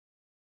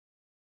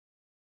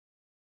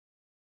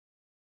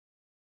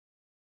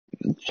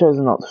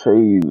chosen not to show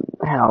you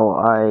how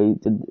I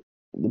did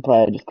the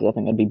player just because I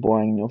think it'd be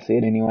boring and you'll see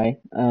it anyway.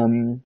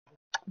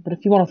 But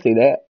if you want to see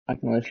that, I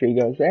can always show you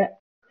guys that.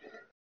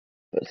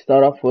 But to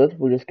start off with,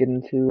 we'll just get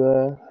into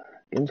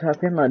our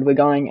pen mode. We're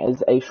going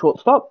as a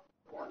shortstop.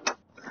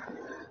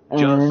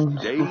 And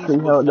Just days we'll see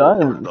how it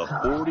before goes. the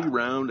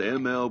 40-round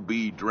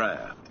MLB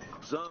draft,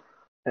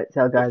 That's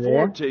our guy before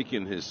there.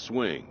 taking his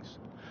swings,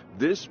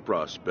 this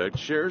prospect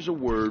shares a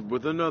word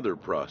with another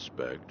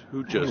prospect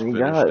who just Here we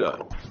finished go.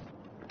 up.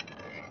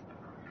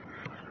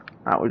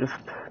 Alright, we'll just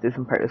do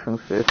some practice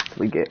swings first till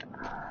we get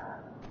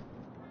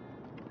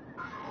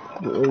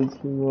ready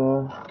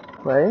to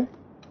play.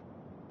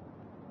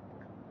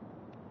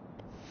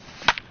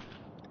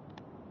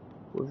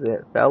 Was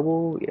that foul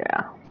ball?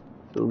 Yeah.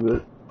 Still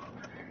good.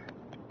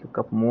 A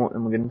couple more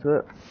and we'll get into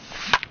it.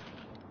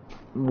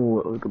 Ooh,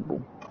 that was a good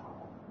ball.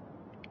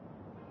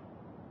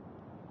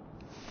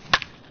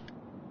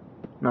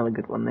 Another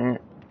good one there.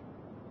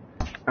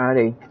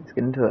 Alrighty, let's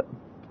get into it.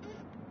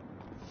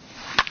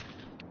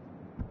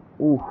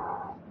 Ooh,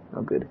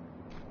 not good.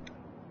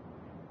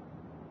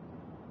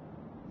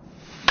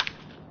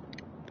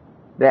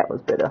 That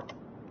was better.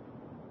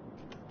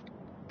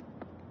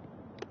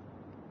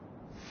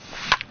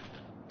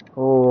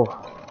 Oh,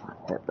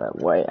 I hit that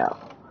way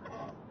out.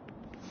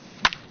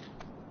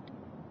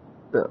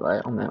 Bit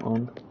late on that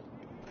one.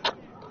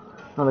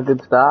 Not a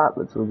good start,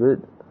 but still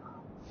good.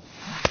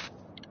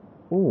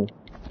 Ooh.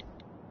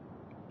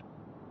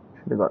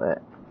 Should have got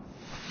that.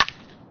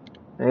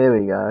 There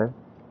we go.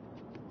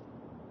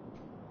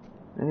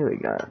 There we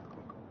go.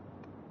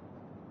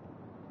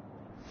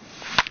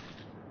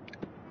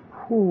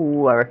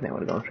 Ooh, I reckon that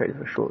would have gone straight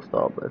to a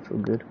shortstop, but that's all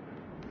good.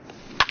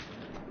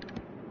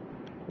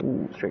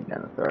 Ooh, straight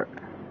down the throat.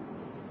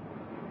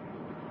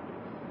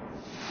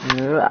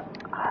 Yeah.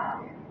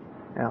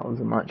 That was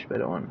a much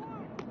better one.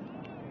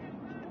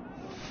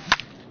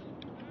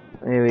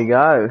 There we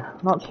go.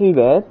 Not too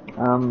bad.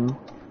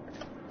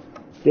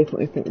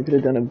 Definitely think we could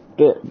have done a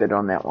bit better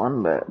on that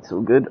one, but it's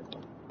all good.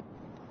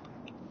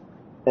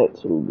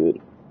 It's all good.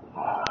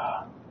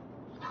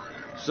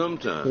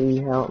 Sometimes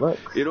See how it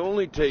looks. it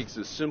only takes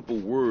a simple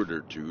word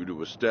or two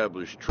to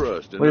establish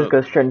trust in We'll just go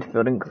others, straight into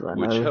fielding because I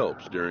which know.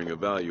 helps during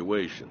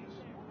evaluations.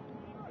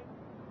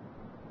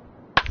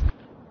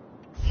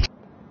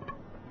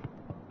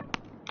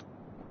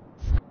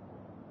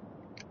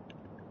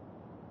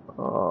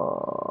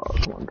 Oh,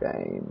 come on,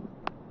 game.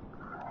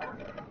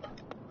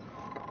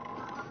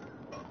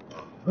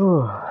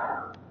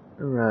 Oh,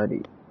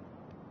 alrighty.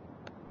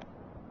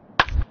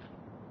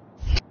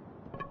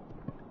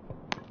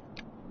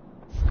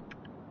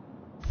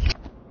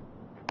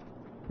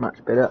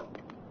 Much better.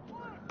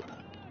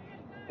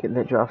 Get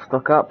that draft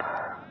stock up.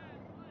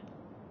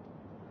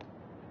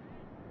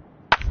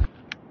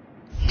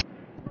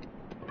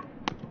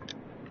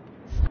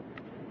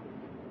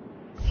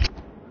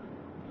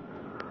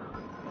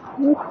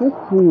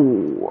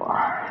 Woo-hoo-hoo.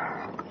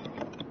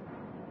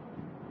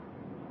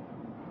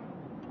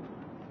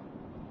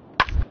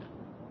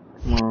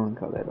 Come on,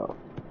 cut that off.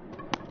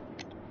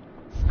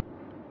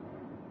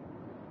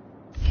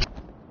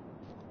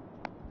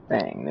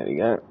 Bang, there we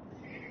go.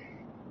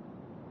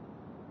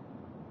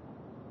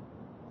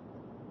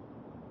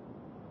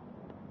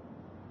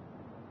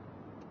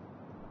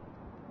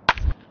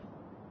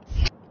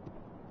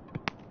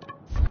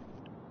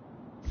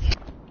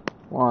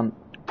 One,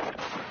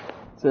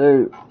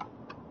 two,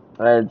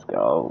 let's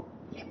go.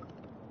 It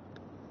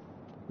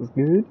was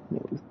good?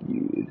 It was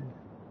good.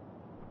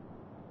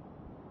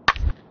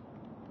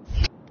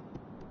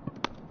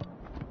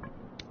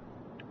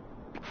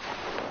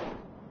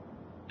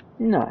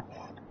 Nice.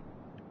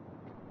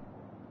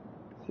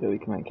 See what we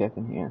can make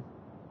happen here.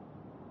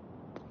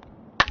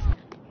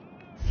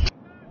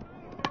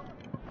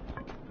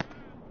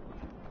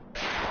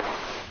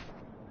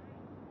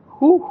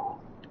 Whew.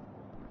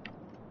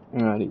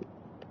 Alrighty.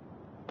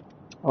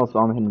 Also,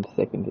 I'm heading to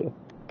second here.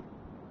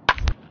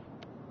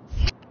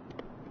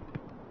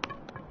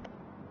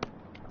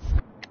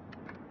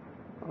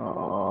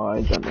 Oh,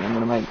 I don't think I'm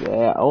gonna make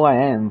that. Oh, I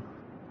am.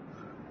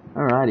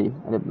 Alrighty.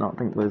 I did not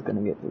think we was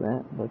gonna get to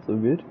that. That's all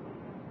good.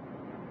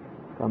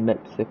 I'm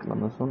back to second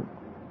on this one.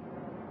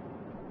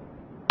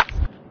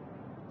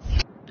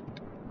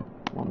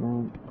 One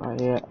man, right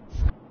here.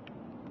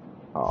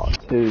 Oh,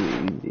 too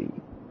easy.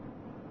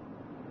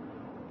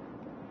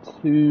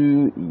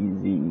 Too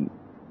easy.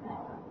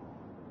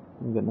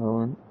 I'm getting another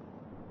one.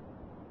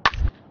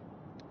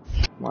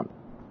 One.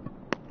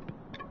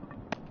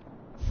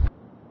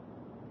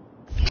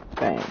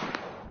 Bang.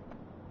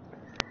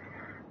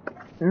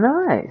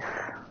 Nice.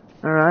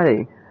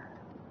 Alrighty.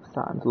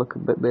 Starting to look a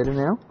bit better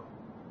now.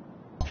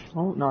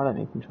 Oh, no, I don't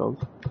need controls.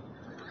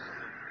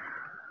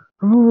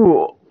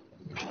 Ooh.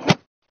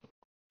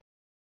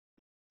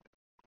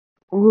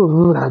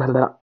 Ooh, I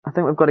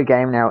think we've got a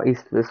game now,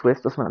 East vs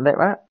West or something like that,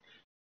 right?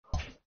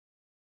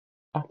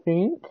 I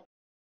think.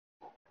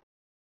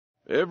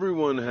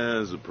 Everyone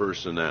has a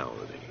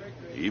personality,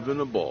 even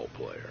a ball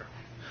player.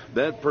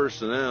 That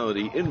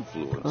personality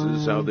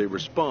influences how they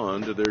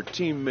respond to their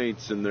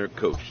teammates and their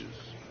coaches.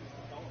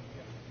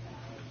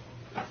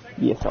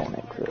 Yes, I want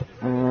to exit.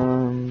 I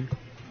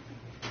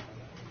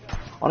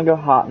want to go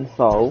heart and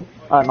soul.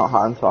 Not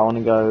heart and soul. I want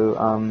to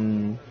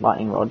go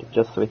lightning rod,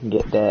 just so we can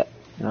get that,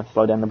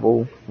 slow down the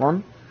ball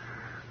one.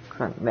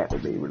 That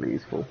would be really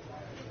useful.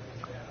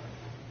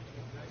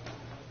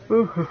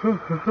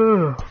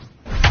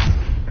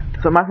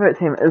 So my favourite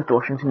team is the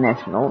Washington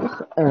Nationals,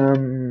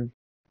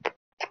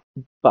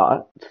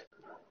 but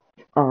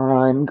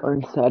I'm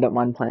going to say I don't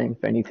mind playing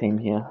for any team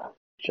here,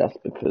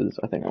 just because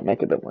I think I'll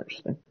make it a bit more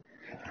interesting.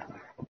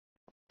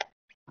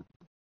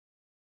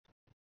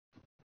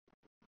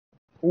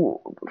 Ooh.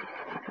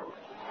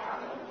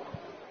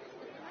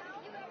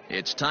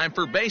 It's time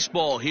for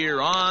baseball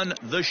here on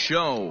the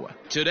show.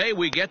 Today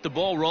we get the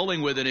ball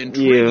rolling with an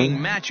intriguing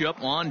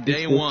matchup on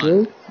day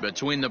one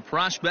between the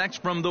prospects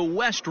from the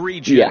West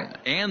region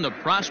and the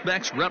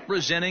prospects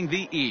representing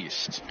the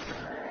East.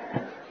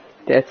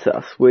 That's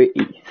us, we're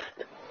East.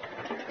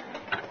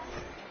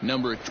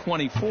 Number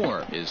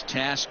 24 is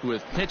tasked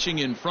with pitching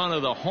in front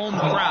of the home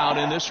crowd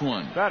in this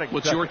one.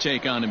 What's your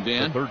take on him,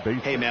 Dan?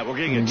 Hey, Matt, we're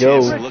getting a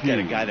chance to look at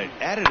a guy that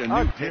added a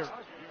new pitch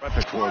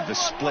repertoire, the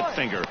split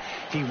finger.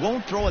 He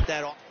won't throw it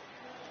that often.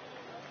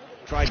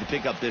 Tried to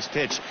pick up this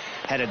pitch,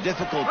 had a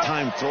difficult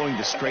time throwing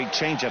the straight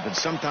changeup, and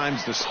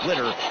sometimes the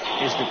splitter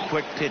is the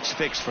quick pitch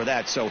fix for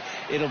that. So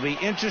it'll be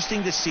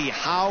interesting to see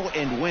how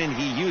and when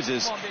he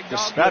uses the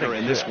splitter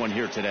in this one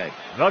here today.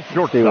 The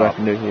shortstop,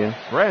 Brandon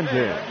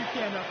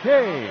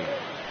K.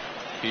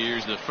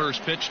 Here's the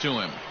first pitch to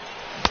him.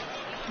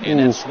 And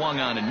it's swung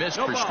on and missed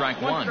for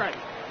strike one.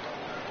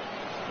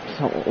 That's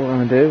not what we're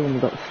going to do when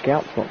we've got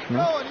scouts watching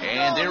us.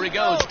 And there he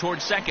goes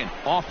towards second.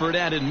 Offered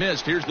at and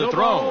missed. Here's the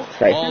throw.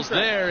 Safe. Ball's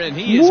there, and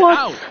he is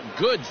out.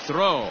 Good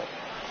throw.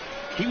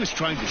 He was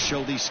trying to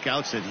show these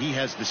scouts that he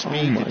has the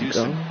speed to do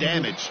some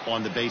damage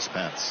on the base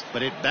paths,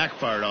 but it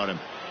backfired on him.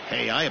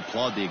 Hey, I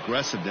applaud the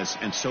aggressiveness,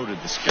 and so did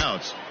the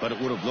scouts, but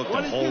it would have looked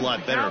a whole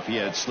lot better if he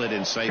had slid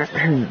in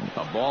safely.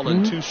 A ball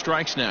and 2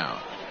 strikes now.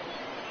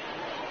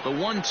 The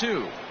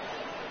 1-2.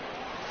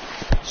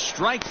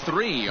 Strike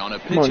 3 on a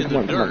pitch in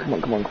the dirt.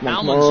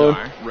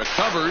 Almanzar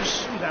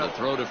recovers. The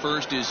throw to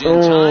first is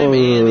in time,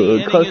 and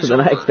the inning is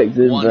over.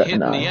 One hit in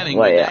the inning,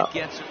 but that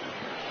gets it.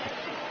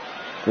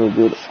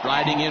 Good.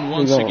 Striding in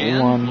once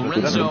again,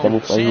 Lorenzo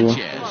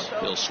Sanchez.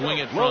 He'll swing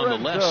it from the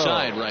left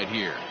side right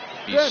here.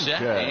 He's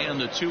set, and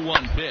the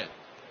 2-1 pitch.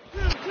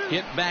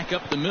 Hit back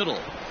up the middle.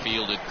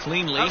 Fielded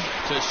cleanly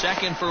to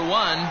second for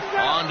one.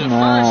 On to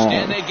first,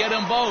 and they get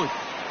them both.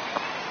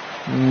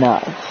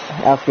 Nice.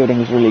 Our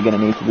fielding is really going to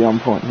need to be on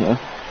point here.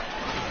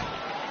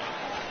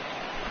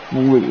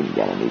 Really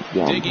going to need to be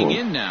on point. Digging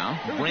in now,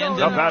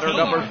 Brandon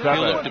King.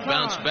 He'll look to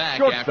bounce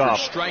back after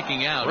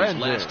striking out his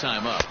last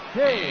time up.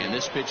 And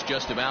this pitch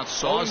just about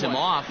saws him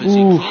off as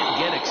he can't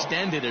get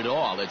extended at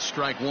all. It's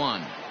strike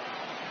one.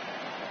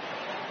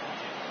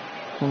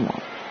 Come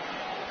on.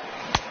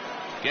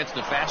 Gets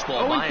the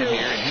fastball by him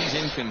here, and he's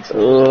in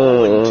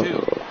control.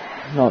 0-2.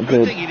 Not Good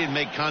good. thing he didn't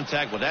make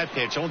contact with that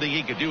pitch. Only thing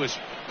he could do is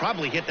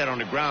probably hit that on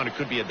the ground. It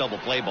could be a double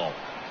play ball.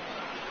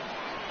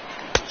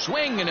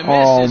 Swing and a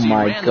miss as he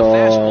ran the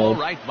fastball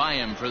right by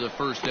him for the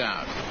first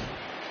out.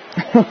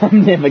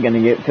 I'm never going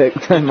to get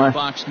picked. In the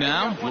box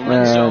now,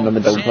 Lorenzo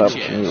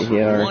Sanchez.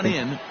 Here, 1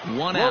 in,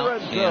 1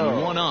 out,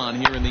 and 1 on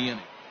here in the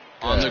inning.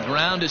 On the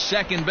ground to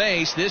second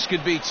base, this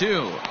could be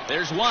 2.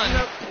 There's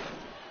 1.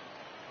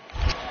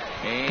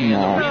 And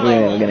no, we're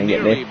never going to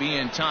get there. Be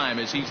in time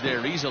as he's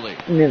there easily.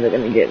 Never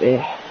going to get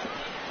there.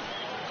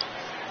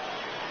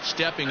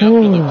 Stepping up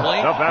to the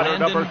plate, the batter,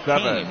 number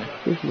 7.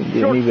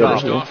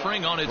 First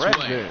offering on its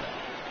way.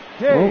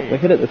 Well, we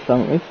hit it this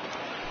time at least.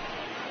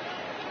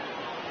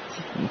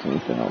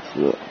 Anything else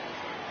to it.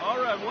 All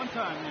right, one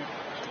time.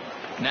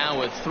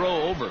 Now a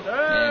throw over,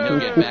 and he'll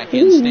get back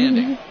in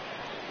standing.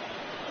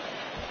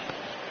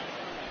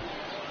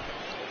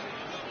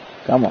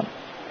 Come on.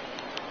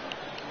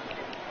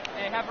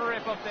 Hey, have a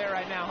rip up there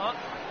right now, huh?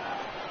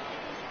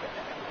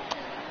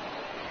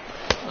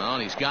 Well,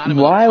 he's got him.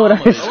 Why would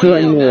I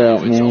swing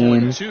that,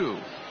 man?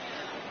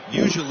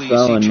 Usually you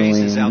see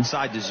chases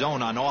outside the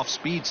zone on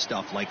off-speed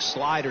stuff like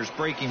sliders,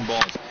 breaking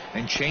balls,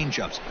 and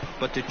changeups.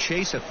 But to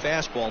chase a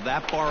fastball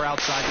that far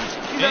outside...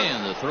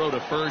 And the throw to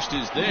first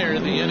is there.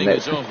 The inning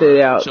is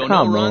over. So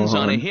no runs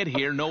on a hit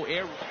here, no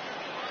error.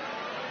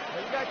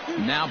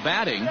 Now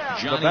batting,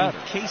 Johnny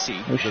Casey.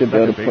 We should be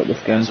able to put this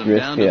game to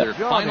down to their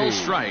final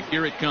strike.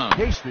 Here it comes.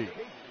 Casey.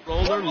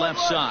 Roller left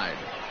side.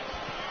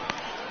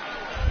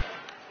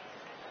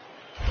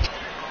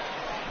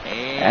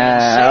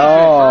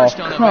 And first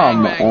on a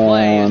back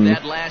play, as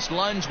that last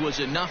lunge was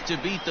enough to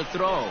beat the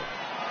throw.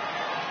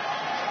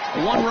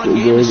 A one-run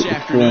game this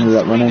afternoon,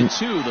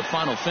 3-2, the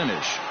final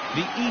finish.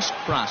 The East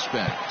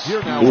prospects.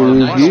 Now a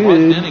nice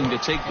first inning to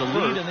take the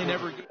lead, and they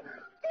never get.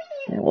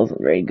 It wasn't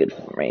very good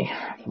for me.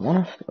 If I'm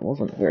honest, it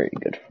wasn't very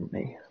good for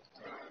me.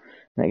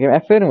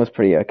 Our fielding was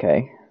pretty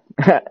okay.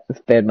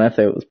 It's bad when I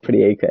say it was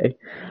pretty okay.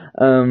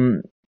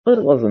 But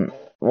it wasn't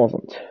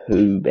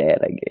too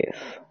bad, I guess.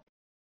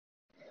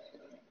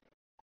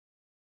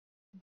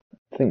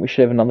 think we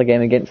should have another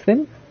game against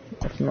them,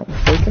 if I'm not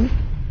mistaken.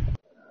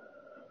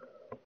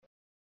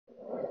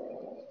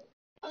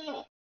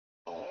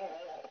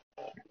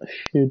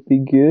 Should be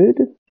good.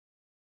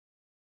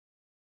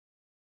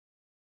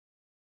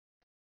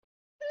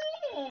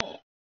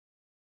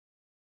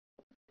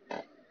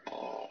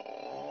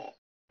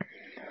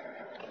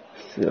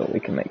 See what we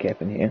can make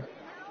happen here.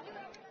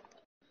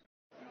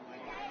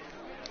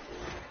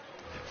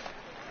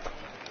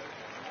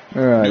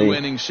 Alrighty. New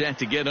inning set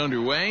to get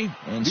underway,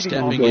 and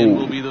stepping in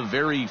will be the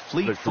very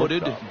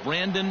fleet-footed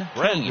Brandon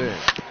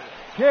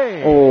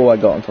Kane. Oh, I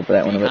got on top of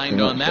that one. Behind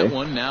on that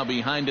one, now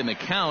behind in the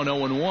count,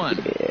 0-1.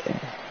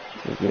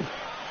 Yeah, good.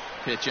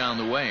 Pitch on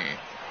the way.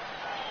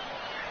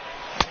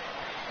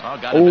 Oh,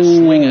 got him a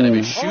swing out of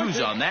his shoes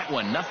on that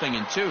one.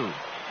 0-2.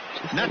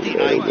 Not the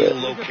ideal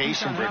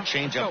location for a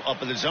changeup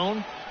up in the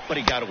zone, but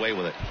he got away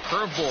with it.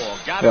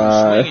 Curveball got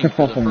him swinging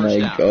for the first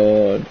out.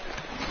 Oh my God.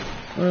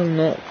 I'm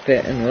not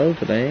batting well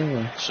today,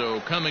 am I? So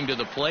coming to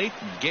the plate,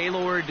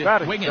 Gaylord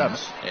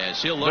Wiggins, as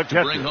he'll look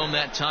to bring home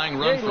that tying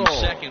run from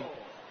second.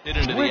 Hit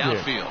into the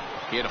outfield.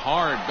 Hit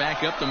hard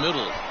back up the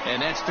middle.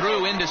 And that's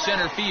through into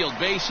center field.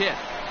 Base hit.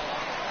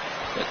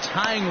 The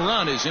tying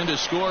run is in to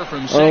score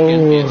from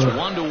second. It's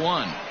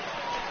 1-1.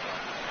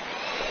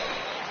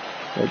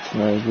 That's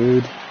no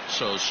good.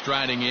 So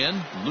striding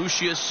in,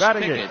 Lucius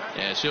Pickett,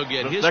 as he'll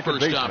get his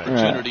first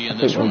opportunity in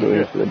this one.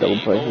 The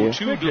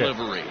 0-2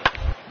 delivery.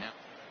 Now,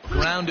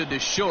 grounded to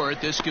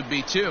short. This could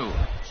be 2.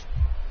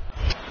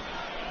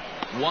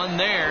 One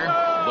there,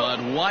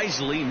 but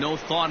wisely, no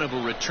thought of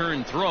a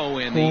return throw,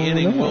 and the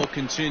inning will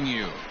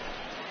continue.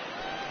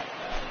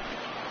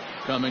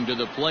 Coming to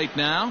the plate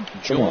now,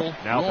 Joel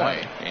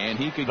Roy, and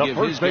he could give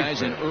his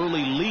guys an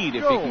early lead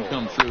if he can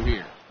come through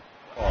here.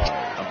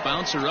 A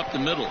bouncer up the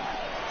middle,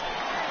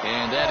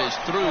 and that is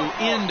through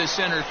into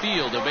center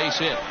field, a base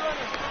hit.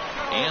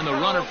 And the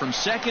runner from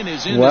second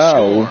is in to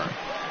score.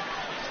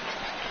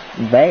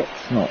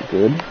 That's not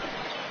good.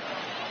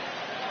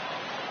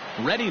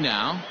 Ready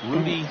now,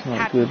 Rudy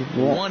Hatton.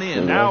 One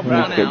in, one out,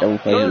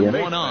 third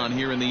one on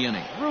here in the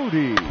inning.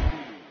 Rudy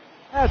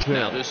Hatton.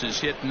 Now this is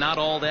hit not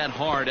all that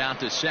hard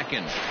out to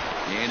second.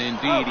 And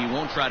indeed, he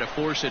won't try to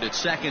force it at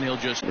second. He'll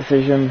just...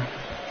 Decision.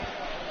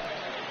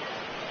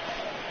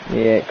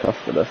 Yeah, it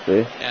costed us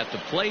there. At the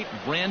plate,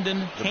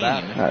 Brandon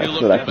Kane. He'll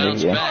look to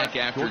bounce back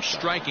after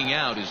striking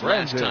out his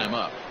last time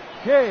up.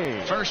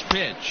 First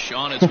pitch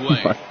on its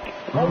way.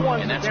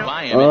 And that's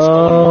by him. It's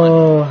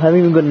 0-1. Haven't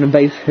even gotten a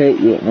base hit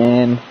yet,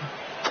 man.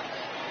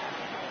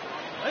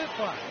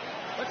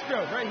 Let's go,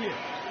 right here.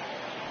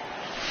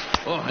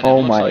 Oh, and it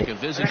looks like a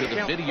visit to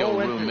the video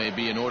room may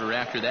be in order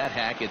after that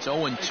hack. It's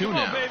 0-2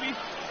 now.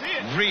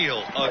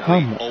 Real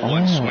ugly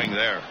 0-1 swing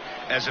there.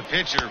 As a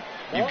pitcher,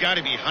 you've got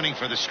to be hunting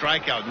for the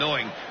strikeout,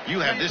 knowing you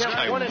have this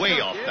guy way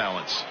off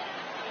balance.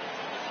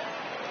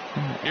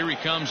 Here he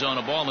comes on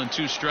a ball and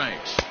 2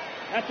 strikes.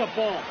 That's a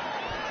ball.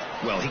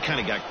 Well, he kind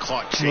of got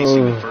caught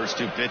chasing the first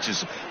 2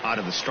 pitches out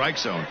of the strike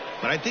zone.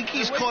 But I think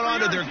he's caught on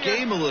to their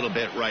game a little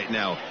bit right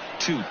now.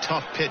 2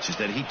 tough pitches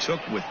that he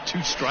took with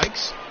 2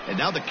 strikes, and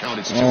now the count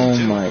is 2-2.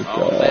 Oh, my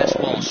God.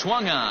 Fastball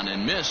swung on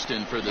and missed,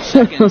 and for the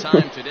second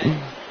time today.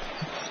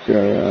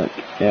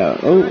 Yeah.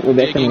 Oh, we're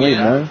back in the lead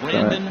now.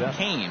 Brandon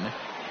Kane.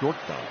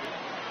 Shortstop.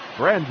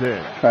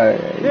 Brandon.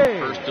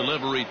 First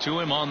delivery to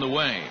him on the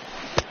way.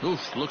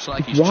 Oof, looks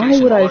like he's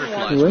chasing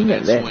butterflies with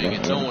that swing.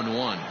 It's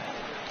 0-1.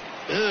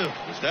 Ew,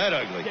 was that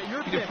ugly?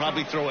 You could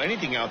probably throw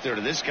anything out there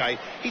to this guy.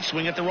 He'd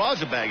swing at the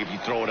rosin bag if you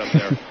throw it up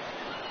there.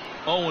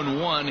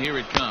 0-1, here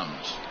it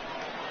comes.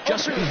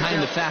 Just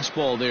behind the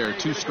fastball there,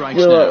 2 strikes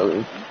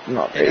now.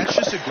 That's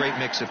just a great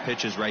mix of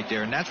pitches right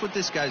there, and that's what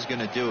this guy's going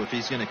to do if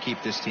he's going to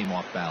keep this team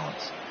off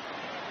balance.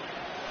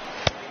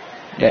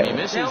 And he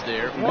misses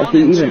there. 1-2.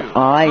 Even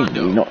I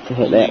knew not to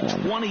hit that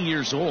one. 20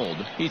 years old.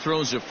 He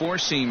throws a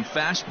 4-seam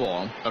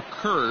fastball, a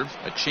curve,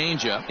 a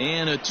changeup,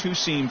 and a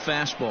 2-seam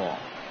fastball.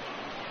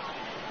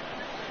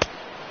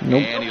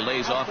 Nope. And he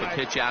lays off a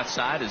pitch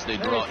outside as they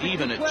draw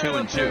even at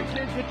 2-2.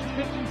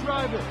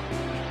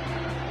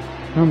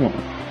 Come on.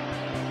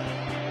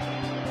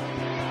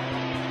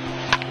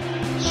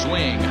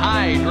 Swing,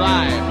 high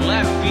drive,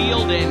 left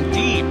field and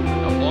deep.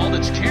 A ball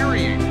that's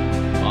carrying.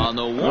 On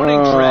the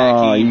warning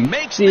track, he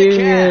makes the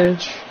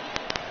catch.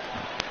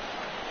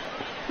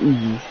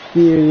 You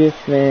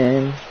serious,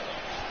 man?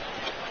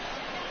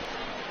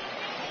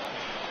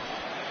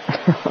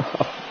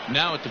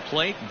 Now at the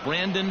plate,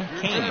 Brandon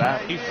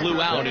Kane. He flew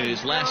out in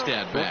his last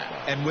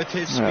at-bat. And with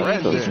his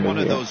speed, he's one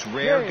of those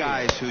rare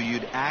guys who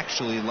you'd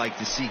actually like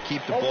to see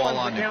keep the ball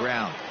on the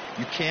ground.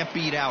 You can't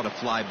beat out a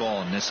fly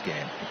ball in this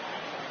game.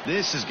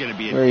 This is going to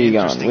be an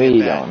interesting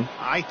at-bat.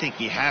 I think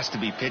he has to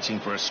be pitching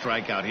for a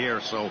strikeout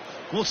here, so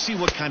we'll see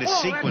what kind of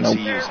sequence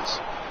he uses.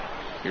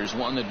 Here's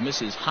one that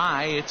misses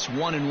high. It's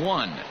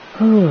 1-1.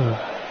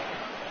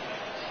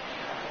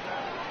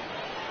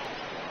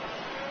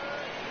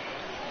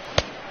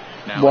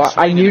 Well,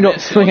 I knew not to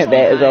swing at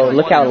that as well.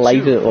 Look how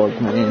late it was,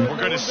 man. We're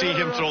going to see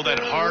him throw that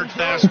hard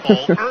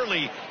fastball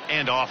early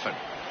and often.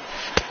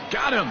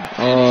 Got him.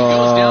 And he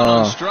goes down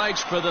on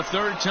strikes for the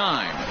 3rd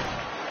time.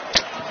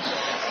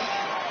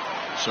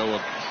 So a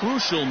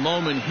crucial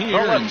moment here,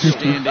 and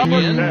standing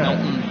in,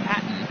 Milton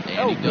Patton,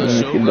 and he does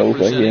so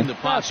representing the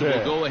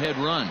possible go-ahead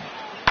run.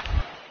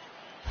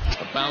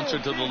 A bouncer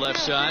to the left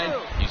side.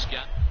 He's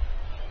got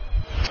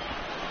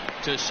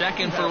to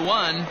second for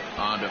one.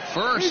 On to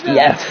first.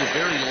 Yes. That's the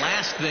very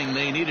last thing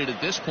they needed at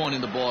this point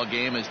in the ball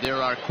game, as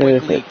there are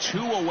quickly 2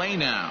 away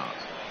now.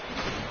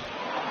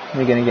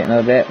 We're going to get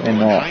another bet. We're In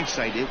not.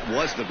 hindsight, it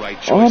was the right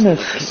choice to let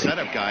the Honestly,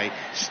 setup guy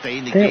stay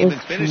in the that game was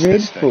and finish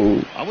this dreadful.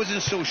 thing. I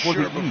wasn't so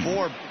sure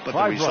before, but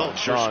the results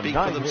sure speak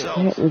for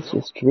themselves. That was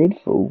just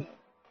dreadful.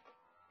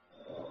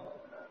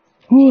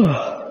 I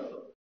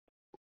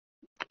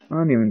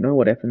don't even know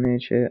what happened there,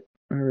 chat.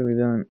 I really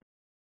don't.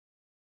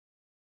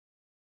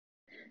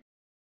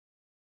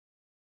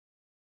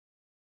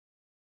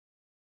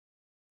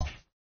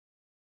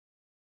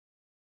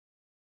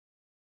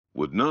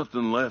 With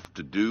nothing left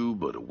to do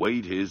but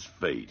await his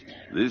fate,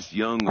 this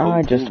young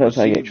I just hopeful hope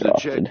I get receives a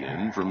drafted.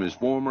 check-in from his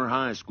former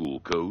high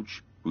school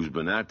coach, who's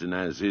been acting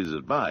as his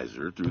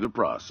advisor through the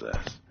process.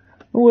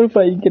 What if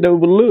I get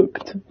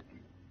overlooked?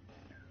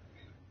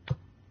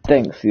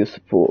 Thanks for your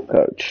support,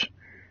 coach.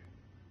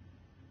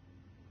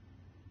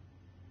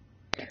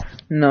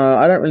 No,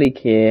 I don't really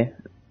care.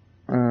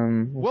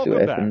 We'll see what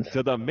Welcome happens. back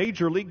to the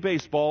Major League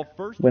Baseball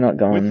first. We're not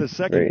going with the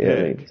second very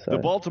early, pick. so. The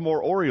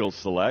Baltimore Orioles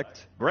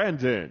select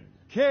Brandon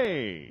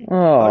Kane, a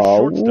Oh,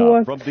 shortstop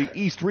what? from the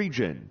East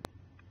Region.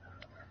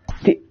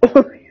 The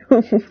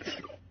Orioles.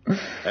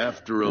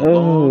 After a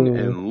long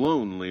and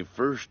lonely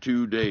first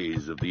 2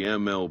 days of the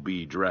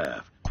MLB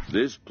draft,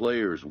 this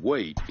player's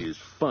wait is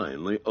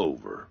finally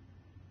over.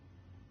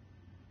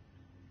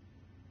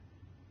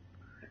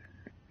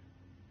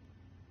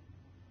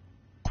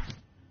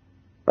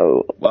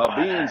 Oh, While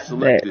being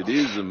selected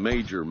is a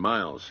major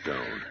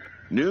milestone,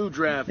 new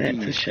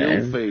draftees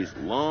still face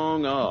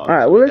long odds.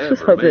 Alright, well, let's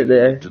just ever hope that making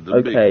they're it to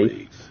the big okay.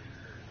 leagues.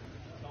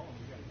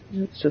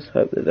 Let's just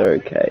hope that they're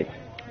okay.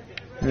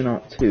 They're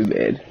not too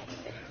bad.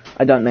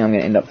 I don't think I'm going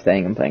to end up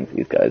staying and playing for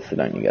these guys, so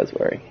don't you guys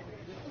worry.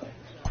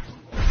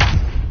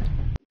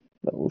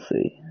 But we'll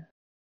see.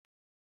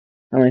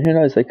 I mean, who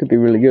knows? They could be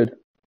really good.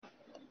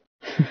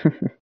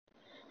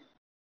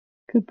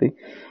 Could be.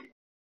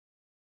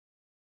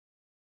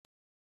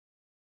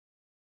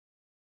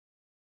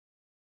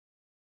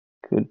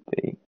 Could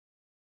be.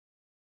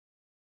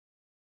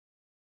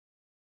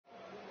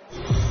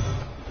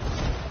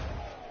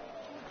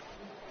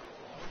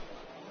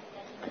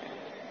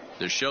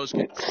 The show's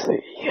Let's see.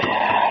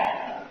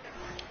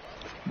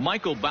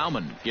 Michael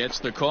Baumann gets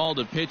the call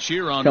to pitch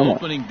here on Come on.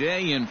 opening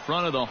day in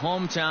front of the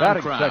hometown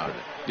Batting crowd. second.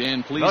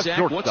 Dan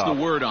Plesac, what's the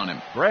word on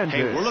him? Brandon.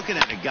 Hey, we're looking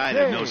at a guy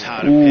that knows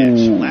how to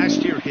pitch.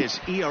 Last year, his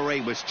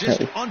ERA was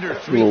just under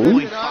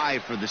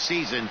 3.5 for the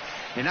season.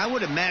 And I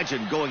would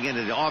imagine going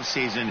into the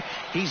offseason,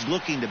 he's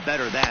looking to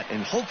better that.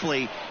 And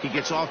hopefully, he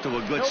gets off to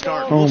a good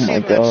start. We'll see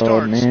if that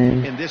starts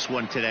in this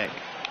one today.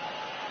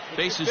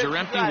 Bases are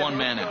empty, 1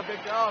 man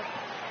out.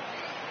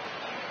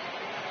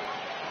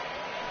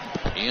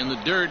 In the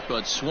dirt,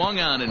 but swung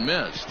on and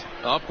missed.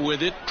 Up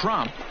with it,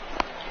 Trump.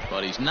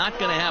 But he's not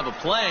going to have a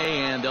play,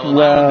 and they'll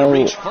allow him to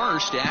reach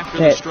first after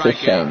the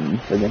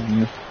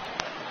strikeout.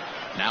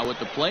 Now at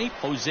the plate,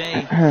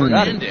 Jose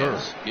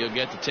Fernandez. He'll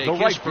get to take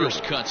his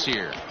first cuts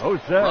here.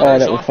 Jose.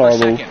 Runners off for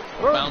second.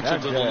 Bouncer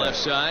to the left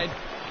side.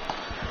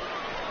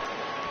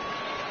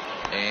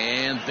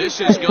 And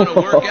this is going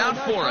to work out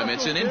for him.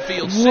 It's an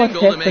infield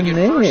single to make it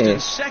first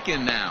and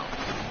second now.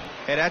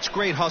 Hey, that's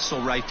great hustle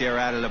right there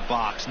out of the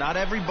box. Not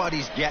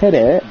everybody's getting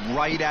it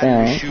right out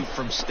of your chute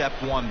from step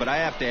one, but I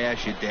have to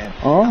ask you, Dan,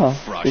 how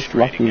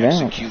frustrating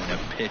executing a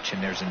pitch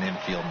and there's an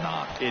infield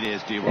knock. It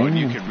is, D-Roy.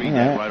 You can read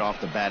that right off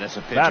the bat as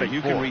a pitcher.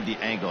 You can read the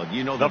angle.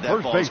 You know that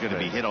ball is going to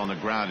be hit on the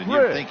ground, and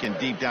you're thinking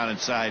deep down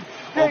inside,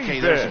 okay,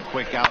 there's a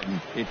quick out,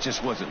 and it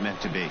just wasn't meant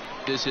to be.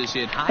 This is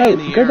hit high in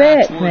the air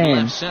out toward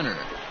left center.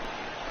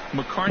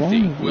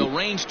 McCarthy will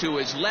range to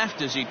his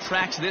left as he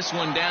tracks this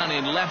one down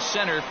in left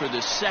center for the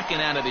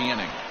second out of the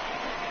inning.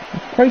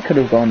 Probably could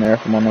have gone there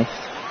if I'm honest.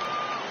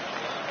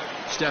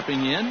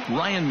 Stepping in,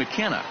 Ryan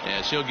McKenna,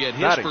 as he'll get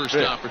his first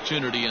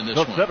opportunity in this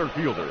one. The center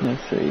fielder.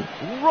 Let's see.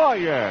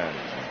 Ryan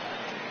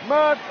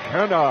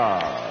McKenna.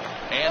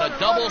 And a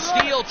double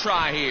steal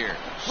try here.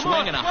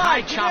 Swinging a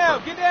high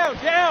chopper. Get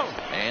down.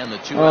 And the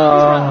 2-out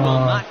run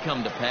will not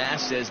come to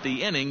pass as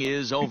the inning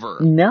is over.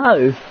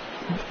 No.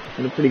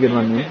 Had a pretty good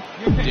one there.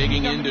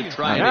 Digging in to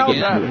try it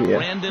again,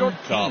 Brandon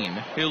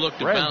Kane. He'll look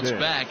to bounce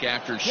back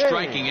after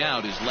striking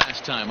out his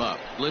last time up.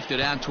 Lifted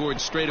out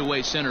towards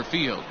straightaway center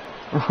field.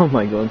 Oh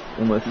my God,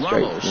 almost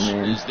straight Ramos to the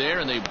man. is there,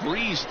 and they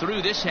breeze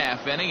through this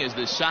half inning as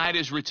the side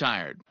is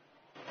retired.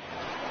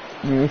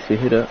 Yeah, he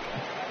hit it.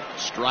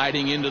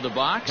 Striding into the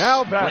box,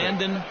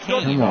 Brandon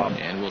Kane.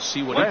 And we'll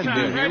see what he can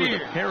do here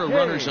with a pair of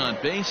runners on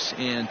base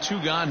and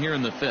 2 gone here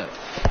in the 5th.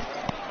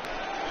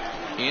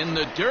 In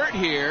the dirt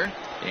here,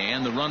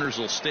 and the runners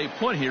will stay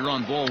put here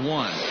on ball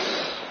 1.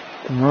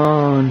 Come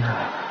on.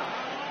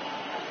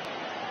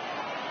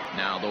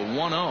 Now the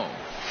 1-0.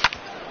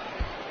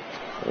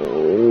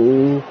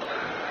 Oh.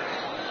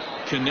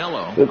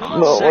 Canelo That's on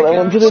not what I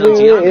wanted to second. do.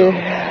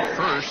 Santiago,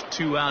 first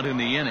 2 out in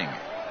the inning.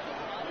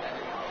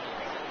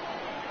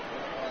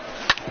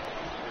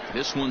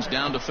 This one's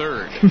down to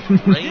third.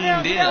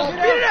 Reined in.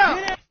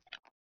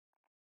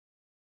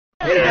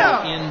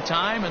 In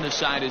time, and the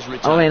side is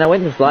retired. I mean, I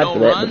went to slide no for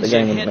that, runs, but the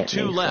game and wouldn't hit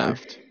make 2 me,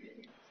 left. So.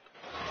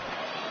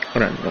 I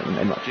don't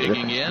know much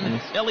Digging in,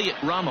 difference. Elliot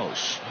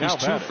Ramos. He's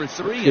 2 for 3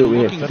 See what and we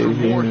looking have to for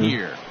do more here.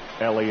 here.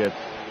 Elliott.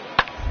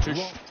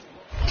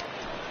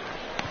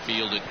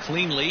 Fielded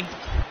cleanly.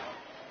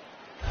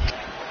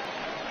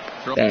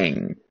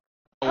 Dang.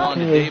 On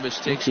to Davis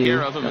takes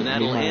care of him, and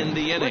that'll end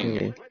the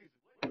inning.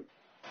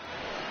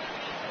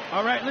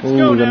 All right, let's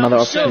go now.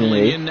 Another Settling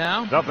opportunity. in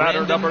now. The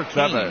batter, number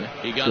 7.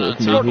 He got on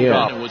top of it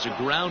Shortstop. and was a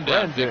ground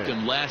out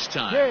victim last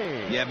time.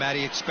 Yeah,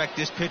 Matty, expect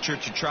this pitcher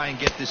to try and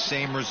get the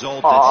same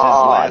result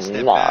as his last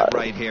at bat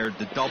right here.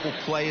 The double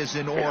play is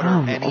in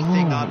order.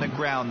 Anything on the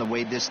ground, the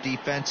way this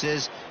defense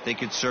is, they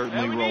could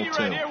certainly roll too.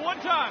 Right here, one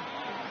time.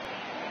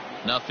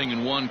 Nothing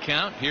in 1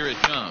 count. Here it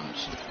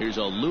comes. Here's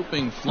a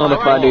looping fly Not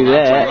if ball I do out to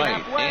that.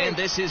 right. And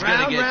this is going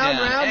to get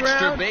down.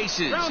 Extra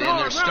bases, and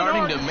they're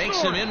starting to make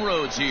some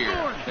inroads here.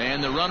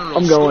 And the runner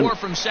will score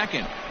from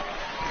second.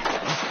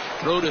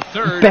 Throw to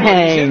third.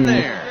 Bang! He's in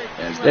there.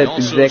 As they That's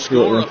also exactly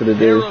what we score wanted to a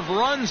pair do. of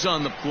runs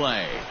on the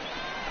play.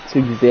 That's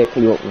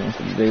exactly what we wanted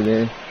to do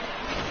there.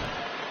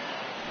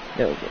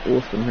 That was an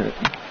awesome hit.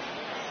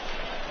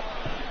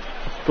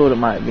 Thought it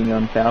might have been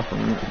going foul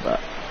from it,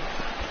 but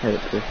had it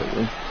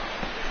perfectly.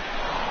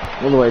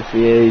 All the way to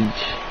the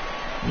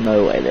edge.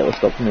 No way that was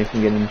stopping me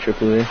from getting a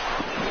triple there.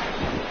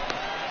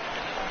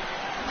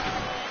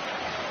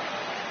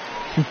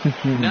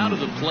 Now to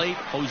the plate,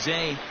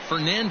 Jose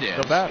Fernandez.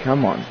 The batter.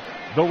 Come on.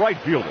 The right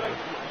fielder,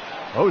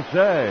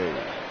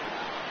 Jose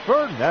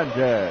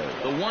Fernandez.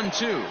 The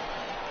 1-2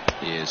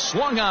 is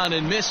swung on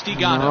and missed. He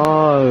got him.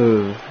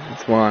 No,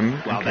 it's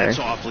one. Wow, Okay. that's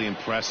awfully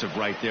impressive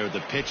right there.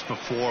 The pitch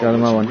before Got him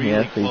on was one really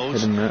here, so he's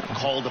close. hitting it.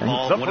 Called the Okay.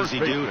 ball. What does he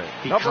do?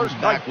 He comes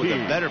back with a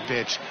 19. better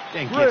pitch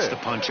and gets the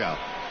punch out.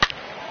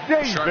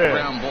 Sharp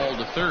ground ball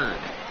to third.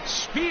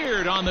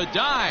 Speared on the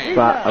dive.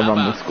 But How I run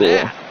the about score.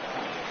 that?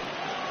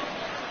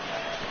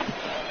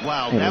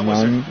 Wow, And that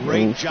was a one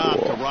great goal job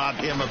score. to rob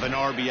him of an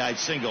RBI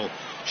single.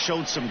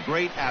 Showed some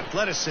great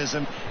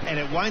athleticism, and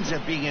it winds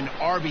up being an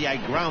RBI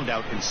ground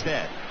out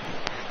instead.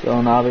 Still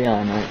an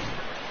RBI, mate.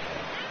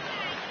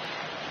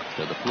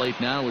 To the plate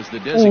now is the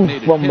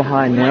designated one hitter,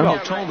 behind now.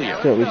 Michael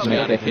Tolia. So we He's can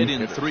got a make hit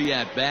that in 3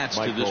 at-bats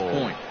to this Michael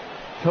point.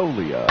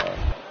 Tolia.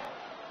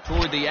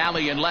 Toward the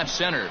alley in left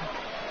center.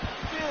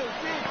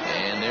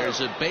 And there's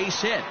a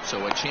base hit,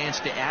 so a chance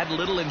to add a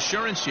little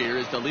insurance here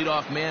as the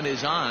leadoff man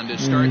is on to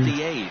start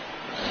the 8th.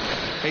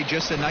 Hey,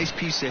 just a nice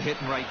piece of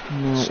hitting right.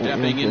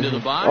 Stepping into the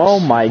box. Oh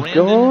my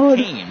Brandon God.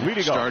 Payne, Leading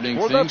off starting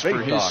for the things for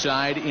his Bayhawks.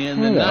 side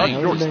in the Yeah,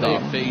 9th as they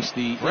shortstop. face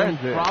the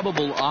Brandon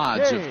improbable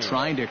odds of Payne.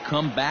 trying to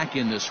come back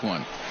in this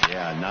one.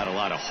 Yeah, not a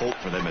lot of hope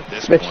for them at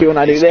this Especially point. when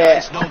I do These that.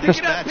 guys know these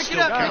stats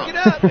still count.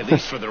 At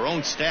least for their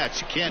own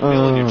stats, you can't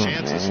mill in your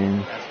chances.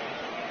 Man.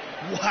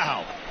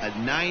 Wow, a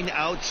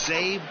 9-out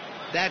save?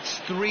 That's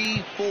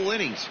 3 full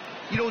innings.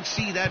 You don't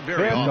see that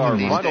very Fans often are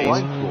these final days.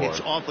 line score. It's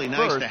awfully nice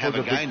First to have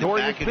was a guy in the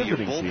victorious back end of your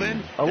visiting bullpen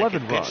team. that 11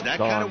 can pitch runs that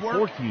kind on of work.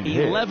 14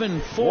 hits.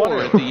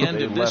 11-4 at the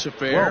end of this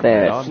affair.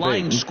 That-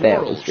 Flying that was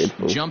Squirrels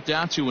dreadful. jumped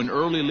out to an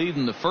early lead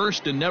in the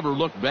first and never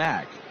looked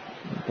back.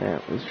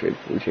 That was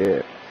dreadful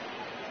shit.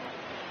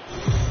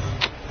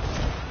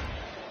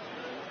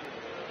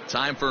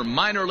 Time for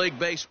minor league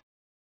baseball.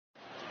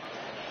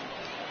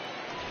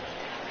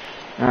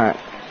 Alright.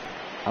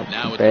 Up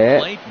Now to at the bat.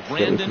 plate, See what we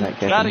Brandon can make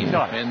Payne. happen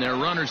here. And their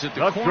runners at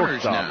the That's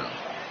corners shortstop. now.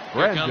 Here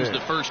Brandon. comes the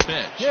first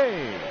pitch.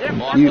 Yay.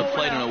 Off the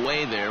plate and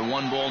away there.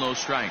 1 ball, no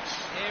strikes.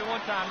 Hey,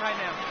 one time, right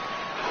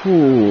now.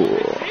 Ooh.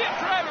 Yeah,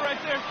 driver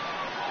right there.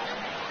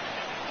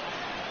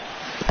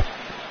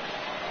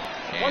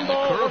 And the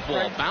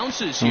curveball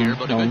bounces here,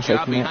 but a no good one's job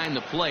taking it. behind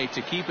the plate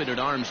to keep it at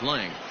arm's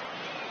length.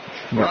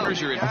 No.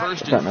 Runners are at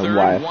first I and don't know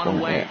why I third, 1 thought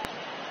away. that.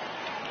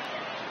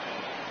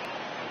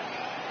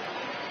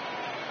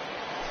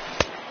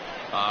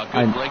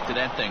 Good break to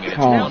that thing, and it's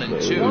Can't 1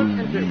 and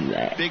 2. believe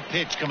that. Big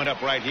pitch coming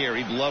up right here.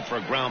 He'd love for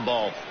a ground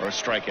ball or a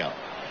strikeout.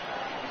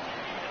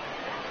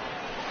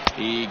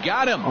 He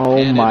got him. Oh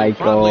and my it'll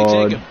probably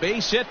God. take a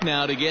base hit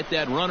now to get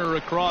that runner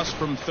across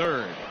from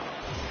third.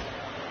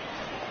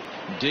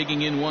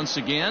 Digging in once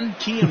again,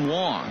 Kean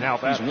Wong. Now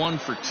He's batter. 1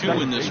 for 2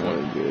 in this Very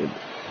one. good.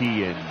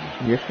 Kean.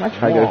 Yes, can I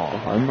try to go Wong. for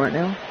home right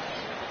now?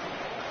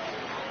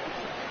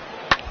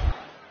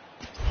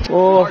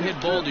 Oh. Hard hit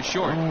ball to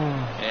short.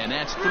 And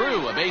that's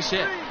through, a base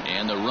hit.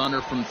 And the runner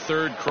from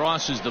third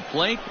crosses the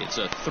plate. It's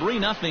a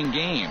 3-0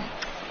 game.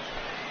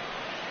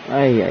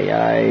 Ay, ay,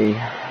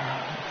 ay.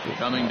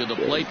 Coming to the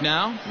plate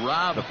now,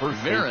 Rob The first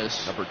Veras.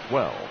 base, number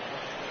 12.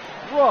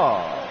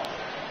 Rob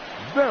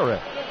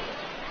Veras.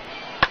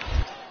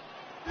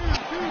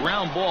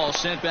 Ground ball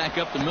sent back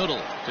up the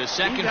middle to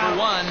second for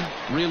 1.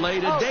 Relay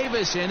to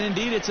Davis, and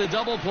indeed it's a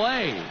double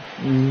play.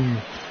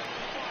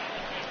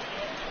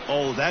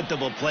 Oh, that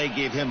double play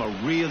gave him a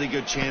really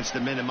good chance to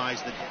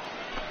minimize the...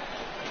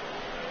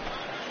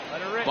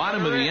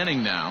 Bottom of the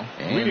inning now,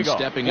 and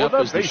stepping up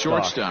as the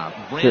shortstop,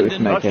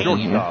 Brandon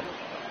Kane.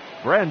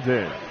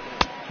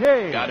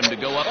 Got him to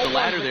go up the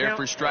ladder there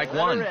for strike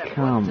one.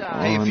 Come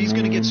on, hey, if he's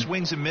going to get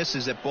swings and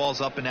misses at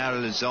balls up and out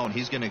of the zone,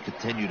 he's going to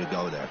continue to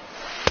go there.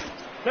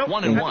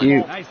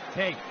 1-1. Nice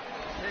take.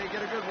 Hey,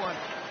 get a good one.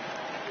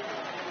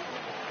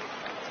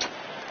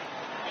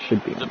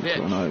 Should be The on pitch.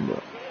 2-0,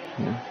 but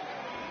yeah.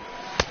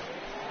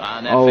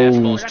 That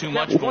fastball's too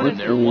much for him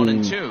there.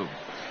 1-2.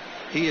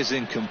 He is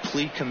in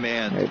complete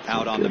command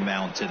out on the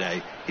mound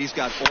today. He's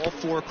got all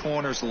four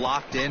corners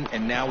locked in,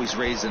 and now he's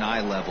raising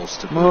eye levels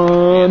to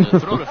boot. And the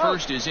throw to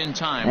first is in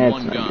time. That's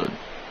One not gone.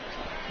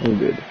 Oh,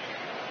 good.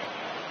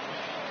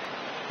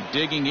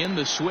 Digging in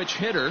the switch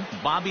hitter,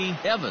 Bobby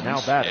Evans.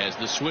 As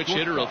the switch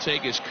hitter will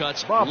take his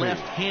cuts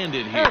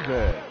left-handed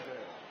here.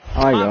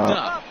 I Popped got.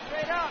 up.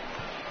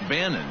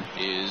 Bannon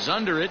is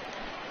under it,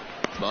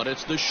 but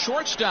it's the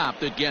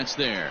shortstop that gets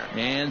there,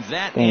 and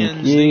that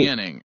ends the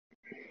inning.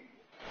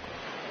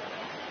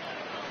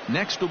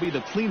 Next will be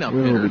the cleanup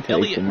hitter,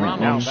 Elliot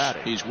Ramos.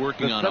 He's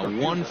working on a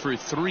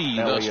 1-for-3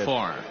 thus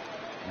far.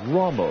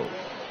 Ramos.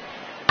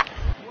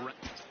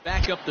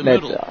 Back up the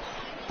middle.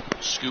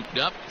 Scooped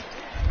up.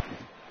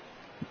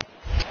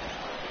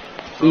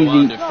 Throw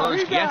on to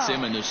first gets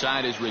him, and the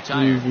side is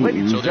retired.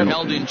 So they're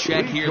held in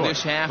check here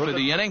this half of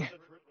the inning.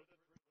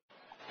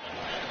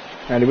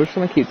 Alright, we're just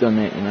gonna keep doing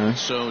that, you know.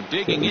 So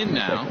digging in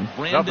now,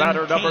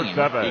 Brandon Kane.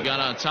 He got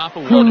on top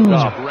of one who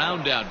was a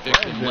ground out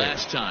victim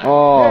last time.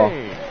 Oh.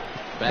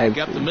 Back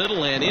up the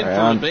middle and in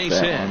for a base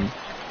hit.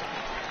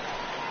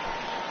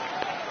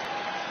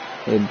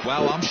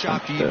 Wow, I'm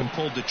shocked he even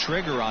pulled the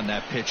trigger on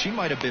that pitch. He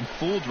might have been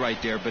fooled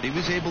right there, but he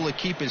was able to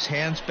keep his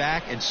hands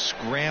back and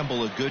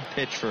scramble a good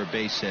pitch for a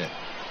base hit.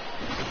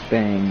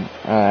 Bang.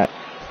 Alright.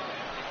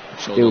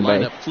 So the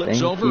lineup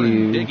flips over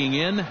and digging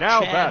in,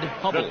 Chad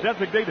Hubble. The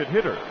designated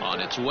hitter. On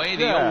its way,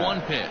 the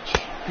 0-1 pitch.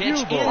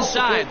 Pitch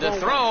inside, the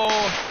throw.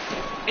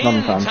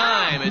 In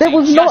time. That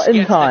was not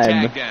in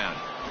time.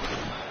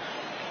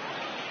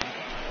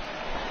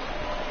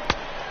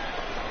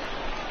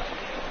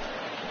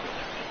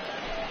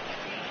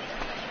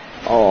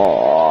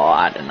 Oh,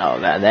 I don't know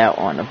about that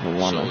one.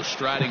 So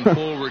striding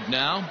forward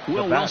now,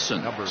 Will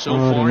Wilson. So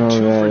far, 2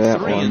 for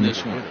 3 in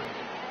this one.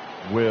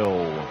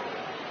 Will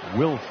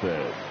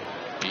Wilson.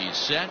 He's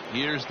set.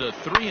 Here's the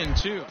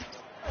 3-2.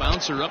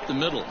 Bouncer up the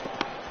middle.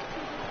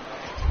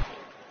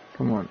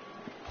 Come on.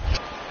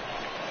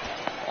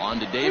 On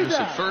to Davis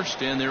at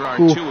first, and there are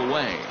 2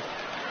 away.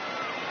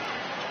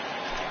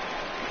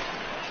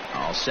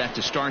 All set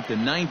to start the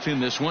 9th in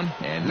this one.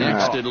 And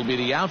next it'll be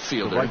the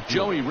outfielder,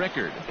 Joey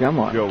Rickard. Come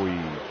on. Joey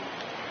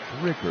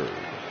Rickard.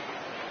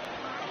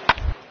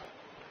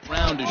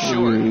 Round is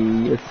short.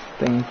 Yes,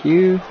 thank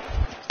you.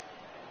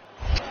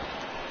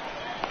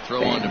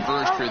 Throw on to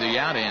first for the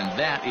out, and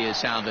that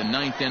is how the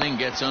 9th inning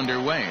gets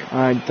underway.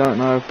 I don't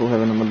know if we'll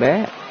have another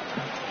bat.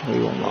 We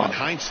will In not.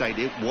 hindsight,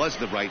 it was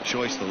the right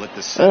choice to let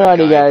the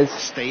Alrighty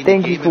guys,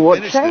 thank you for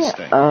watching.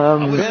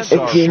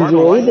 If you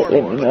enjoyed, let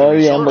me know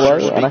down below,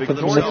 and I can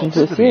listen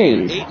to the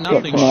series.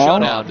 But for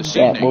now,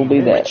 that will be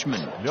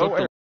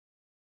that.